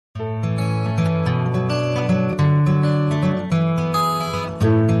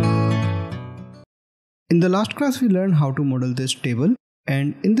In the last class we learned how to model this table,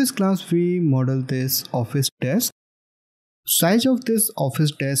 and in this class we model this office desk. Size of this office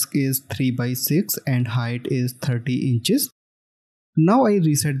desk is 3 by 6 and height is 30 inches. Now I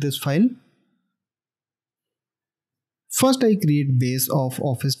reset this file. First I create base of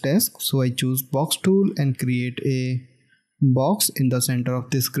office desk, so I choose box tool and create a box in the center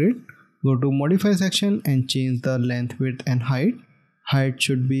of this grid. Go to modify section and change the length, width and height. Height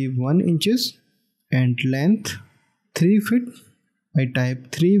should be 1 inches and length 3 feet. I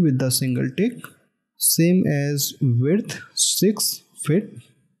type 3 with the single tick. Same as width 6 feet.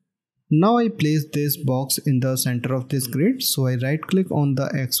 Now I place this box in the center of this grid, so I right click on the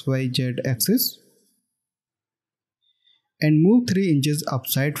XYZ axis and move 3 inches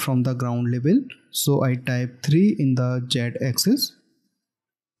upside from the ground level, so I type 3 in the Z axis.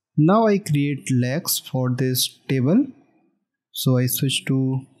 Now I create legs for this table, so I switch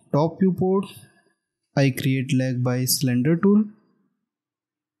to top viewport. I create leg by cylinder tool.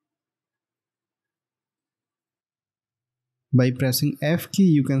 By pressing F key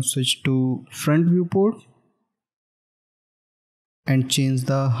you can switch to front viewport and change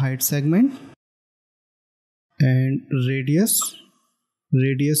the height segment and radius.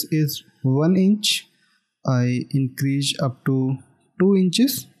 Radius is 1 inch. I increase up to 2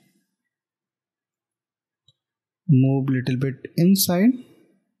 inches. Move little bit inside.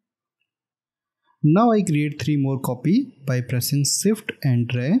 Now I create 3 more copy by pressing shift and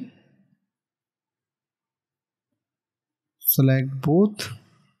drag. Select both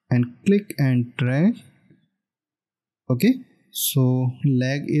and click and drag. Okay, so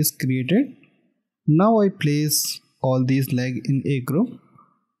leg is created. Now I place all these legs in a group.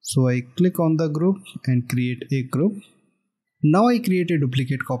 So I click on the group and create a group. Now I create a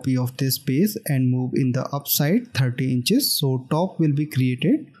duplicate copy of this base and move in the upside 30 inches. So top will be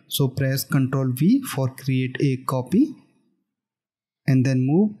created. So press Ctrl V for create a copy and then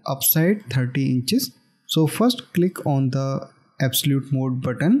move upside 30 inches. So first click on the absolute mode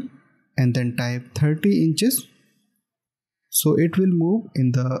button and then type 30 inches. So it will move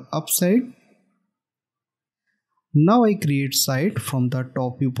in the upside. Now I create side from the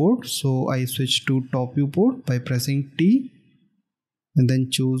top viewport. So I switch to top viewport by pressing T and then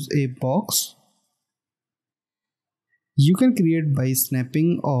choose a box. You can create by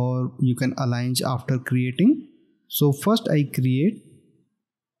snapping or you can align after creating. So first I create,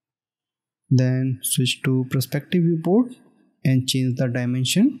 then switch to perspective viewport and change the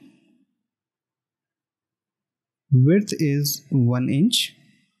dimension. Width is 1 inch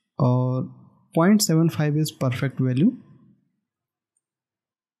or 0.75 is perfect value.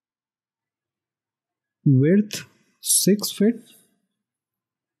 Width 6 feet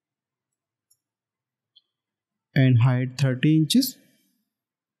and height 30 inches.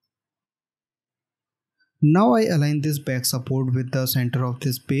 Now I align this back support with the center of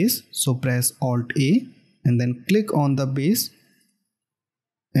this base, so press Alt A and then click on the base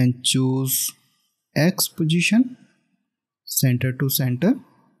and choose X position, center to center.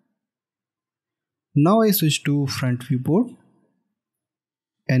 Now I switch to front viewport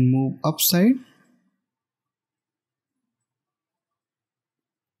and move upside.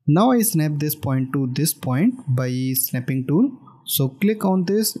 Now I snap this point to this point by snapping tool. So click on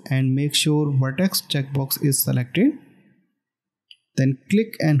this and make sure vertex checkbox is selected. Then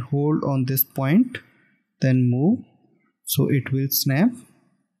click and hold on this point, then move, so it will snap.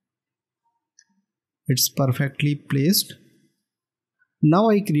 It's perfectly placed. Now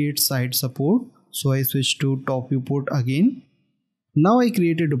I create side support, so I switch to top viewport again. Now I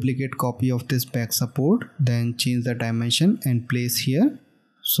create a duplicate copy of this back support, then change the dimension and place here.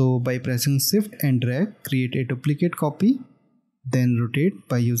 So by pressing shift and drag, create a duplicate copy, then rotate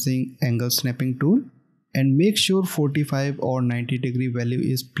by using angle snapping tool and make sure 45 or 90 degree value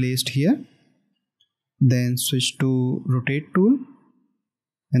is placed here. Then switch to rotate tool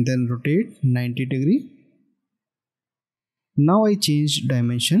and then rotate 90 degree. Now I change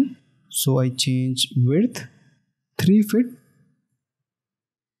dimension, so I change width 3 feet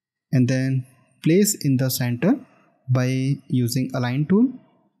and then place in the center by using align tool.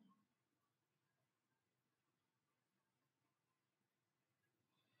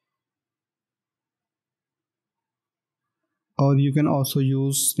 Or you can also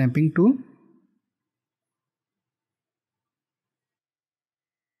use snapping tool.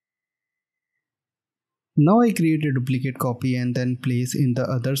 Now I create a duplicate copy and then place in the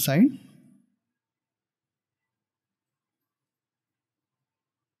other side.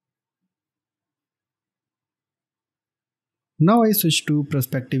 Now I switch to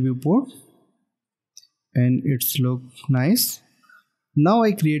perspective viewport and it's look nice. Now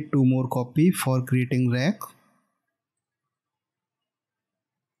I create two more copy for creating rack.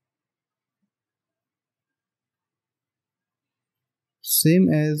 Same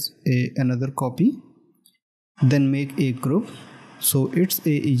as another copy. Then make a group. So it's a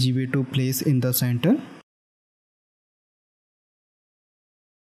easy way to place in the center.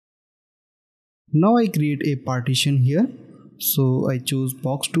 Now I create a partition here. So I choose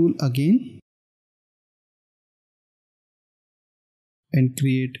box tool again and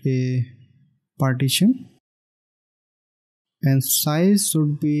create a partition, and size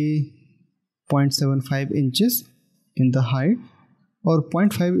should be 0.75 inches in the height, or zero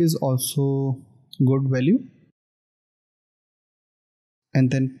point 0.5 is also good value. And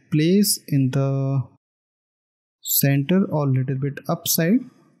then place in the center or little bit upside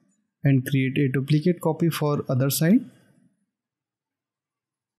and create a duplicate copy for other side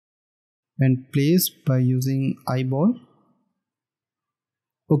and place by using eyeball.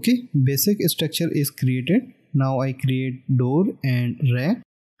 Okay, basic structure is created. Now I create door and rack.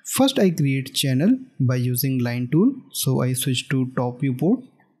 First I create channel by using line tool. So I switch to top viewport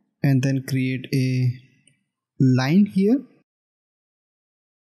and then create a line here.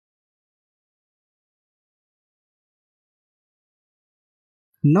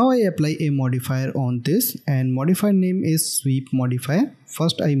 Now I apply a modifier on this, and modifier name is sweep modifier.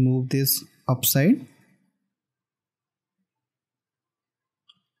 First I move this upside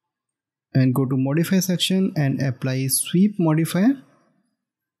and go to modify section and apply sweep modifier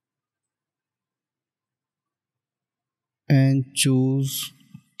and choose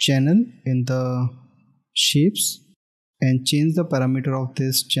channel in the shapes and change the parameter of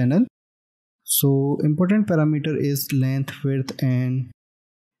this channel. So important parameter is length, width and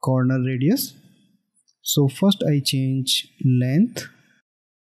corner radius. So first I change length.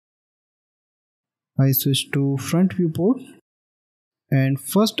 I switch to front viewport, and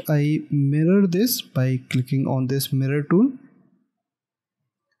first I mirror this by clicking on this mirror tool.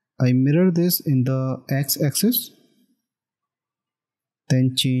 I mirror this in the x-axis,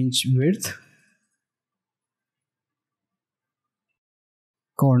 then change width,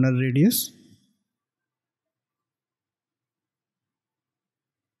 corner radius,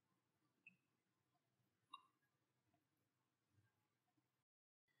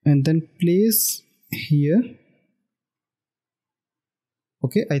 and then place here.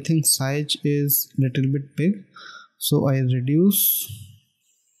 Okay, I think size is little bit big, so I reduce.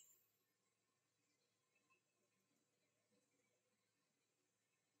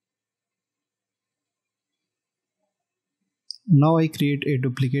 Now I create a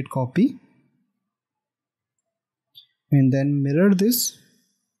duplicate copy and then mirror this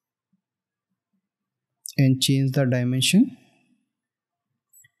and change the dimension.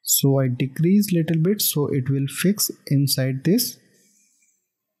 So I decrease little bit so it will fix inside this.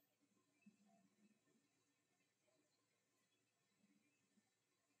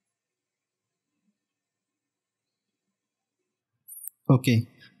 Okay,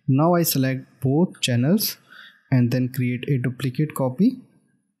 now I select both channels and then create a duplicate copy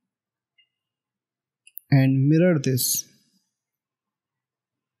and mirror this.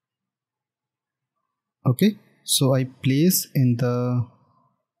 Okay, so I place in the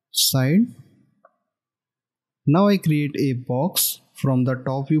side. Now I create a box from the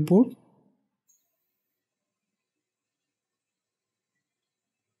top viewport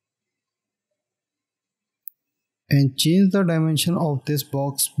and change the dimension of this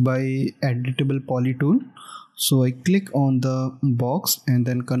box by editable poly tool. So I click on the box and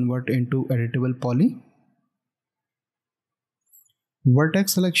then convert into editable poly.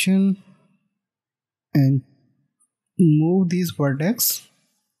 Vertex selection and move these vertex.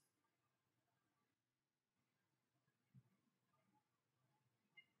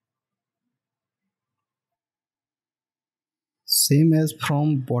 Same as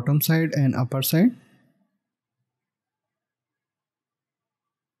from bottom side and upper side.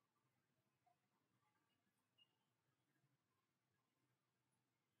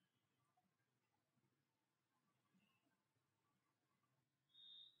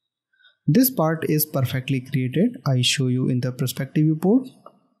 This part is perfectly created. I show you in the perspective viewport.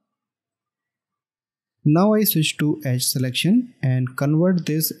 Now I switch to edge selection and convert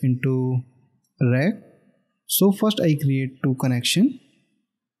this into rack. So first I create two connection.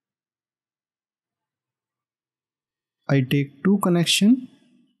 I take two connection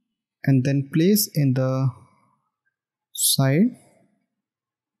and then place in the side.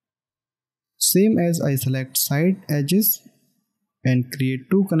 Same as I select side edges and create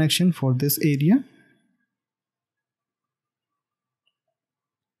two connection for this area.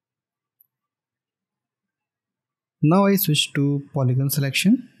 Now I switch to polygon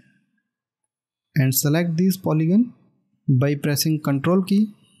selection and select this polygon by pressing Ctrl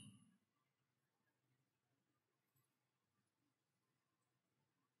key,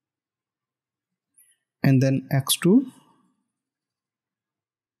 and then extrude.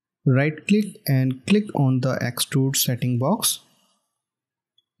 Right click and click on the extrude setting box.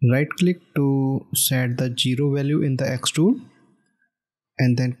 Right click to set the 0 value in the extrude,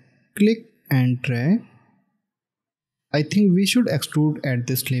 and then click and drag. I think we should extrude at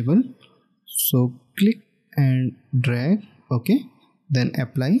this level, so click and drag. Okay, then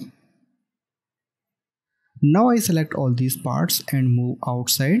apply. Now I select all these parts and move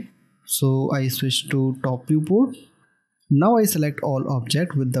outside, so I switch to top viewport. Now I select all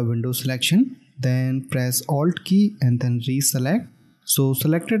object with the window selection, then press Alt key and then reselect. So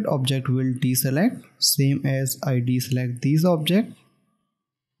selected object will deselect, same as I deselect these object.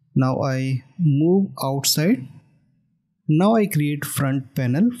 Now I move outside. Now I create front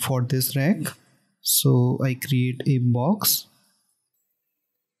panel for this rack. So I create a box.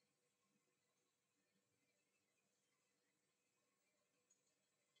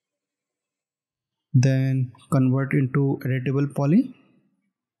 Then convert into editable poly.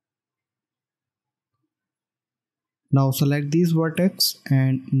 Now select these vertex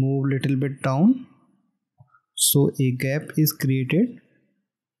and move little bit down, so a gap is created.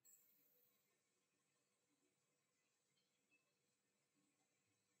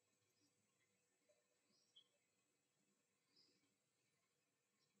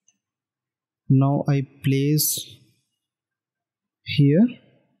 Now I place here.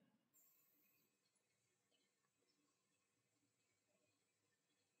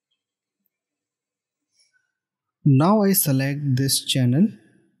 Now I select this channel,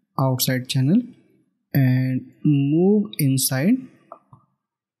 outside channel, and move inside.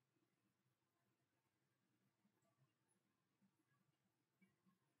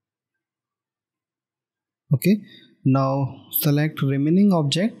 Okay, now select remaining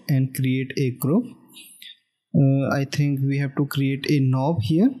object and create a group. I think we have to create a knob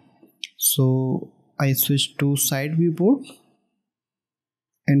here, so I switch to side viewport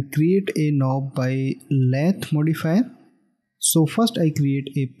and create a knob by lathe modifier. So first I create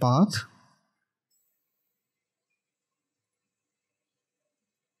a path.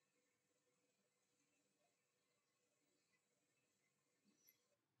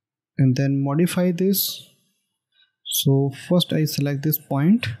 And then modify this. So first I select this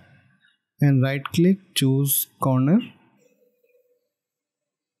point and right click, choose corner.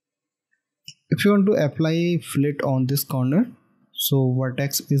 If you want to apply fillet on this corner, so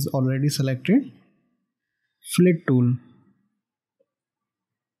vertex is already selected, fillet tool.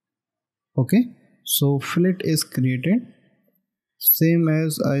 Okay, so fillet is created, same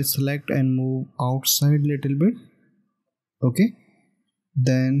as I select and move outside little bit. Okay,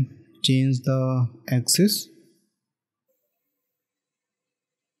 then change the axis.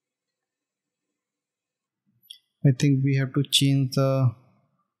 I think we have to change the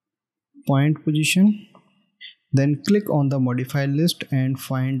point position. Then click on the modify list and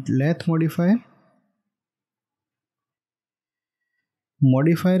find lathe modifier.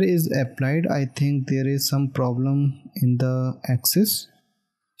 Modifier is applied. I think there is some problem in the axis,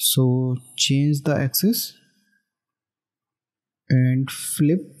 so change the axis and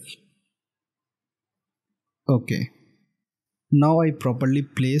flip. Okay, now I properly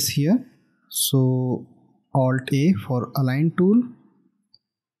place here, so Alt A for align tool.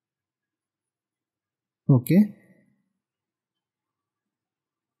 Okay,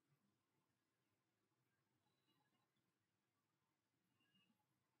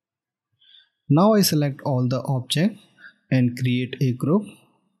 now I select all the object and create a group.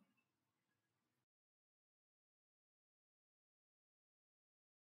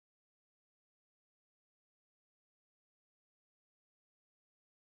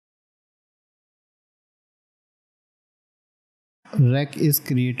 Rack is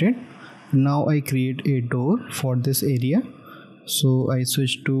created. Now I create a door for this area, so I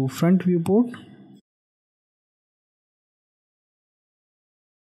switch to front viewport.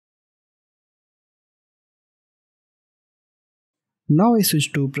 Now I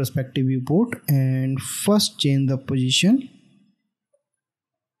switch to perspective viewport and first change the position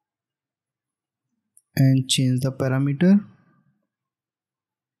and change the parameter.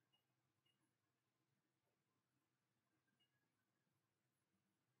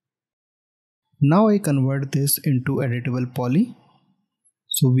 Now I convert this into editable poly,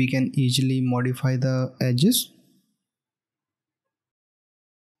 so we can easily modify the edges.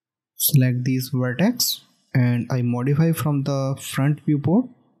 Select these vertex and I modify from the front viewport.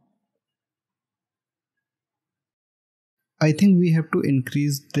 I think we have to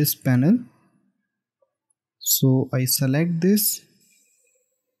increase this panel. So I select this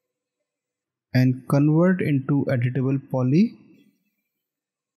and convert into editable poly.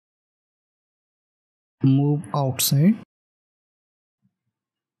 Move outside.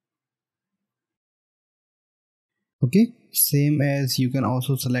 Okay, same as you can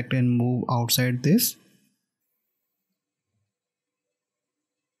also select and move outside this.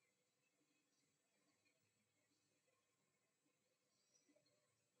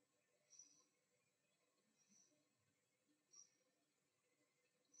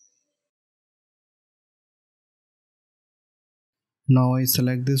 Now I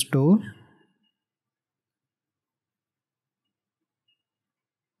select this door.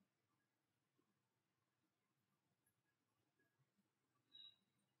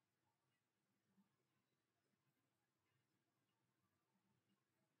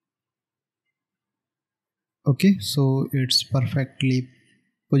 Okay, so it's perfectly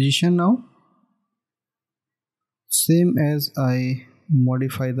positioned now. Same as I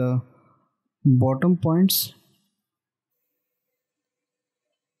modify the bottom points.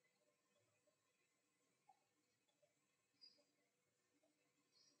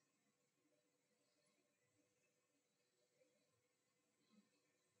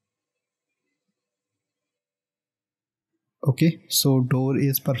 Okay, so door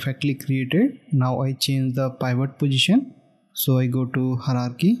is perfectly created. Now I change the pivot position. So I go to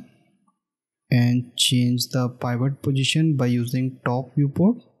hierarchy and change the pivot position by using top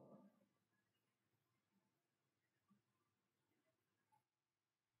viewport.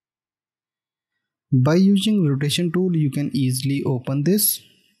 By using rotation tool, you can easily open this.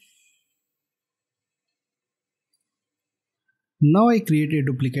 Now I create a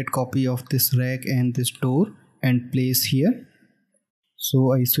duplicate copy of this rack and this door and place here.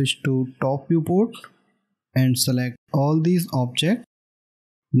 So I switch to top viewport and select all these objects.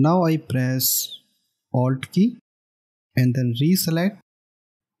 Now I press Alt key and then reselect.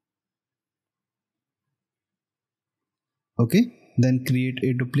 Okay, then create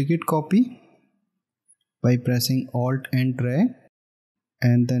a duplicate copy by pressing Alt and drag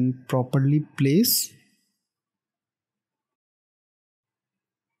and then properly place.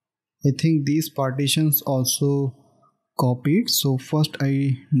 I think these partitions also copied, so first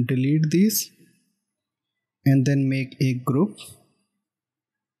I delete these and then make a group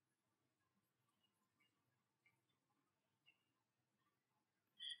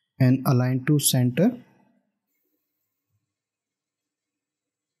and align to center.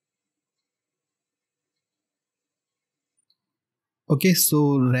 Okay,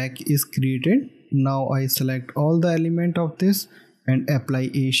 so rack is created. Now I select all the element of this and apply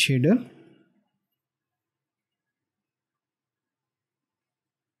a shader.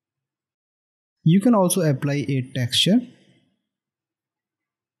 You can also apply a texture.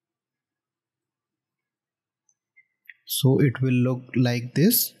 So it will look like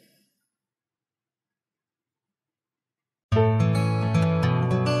this.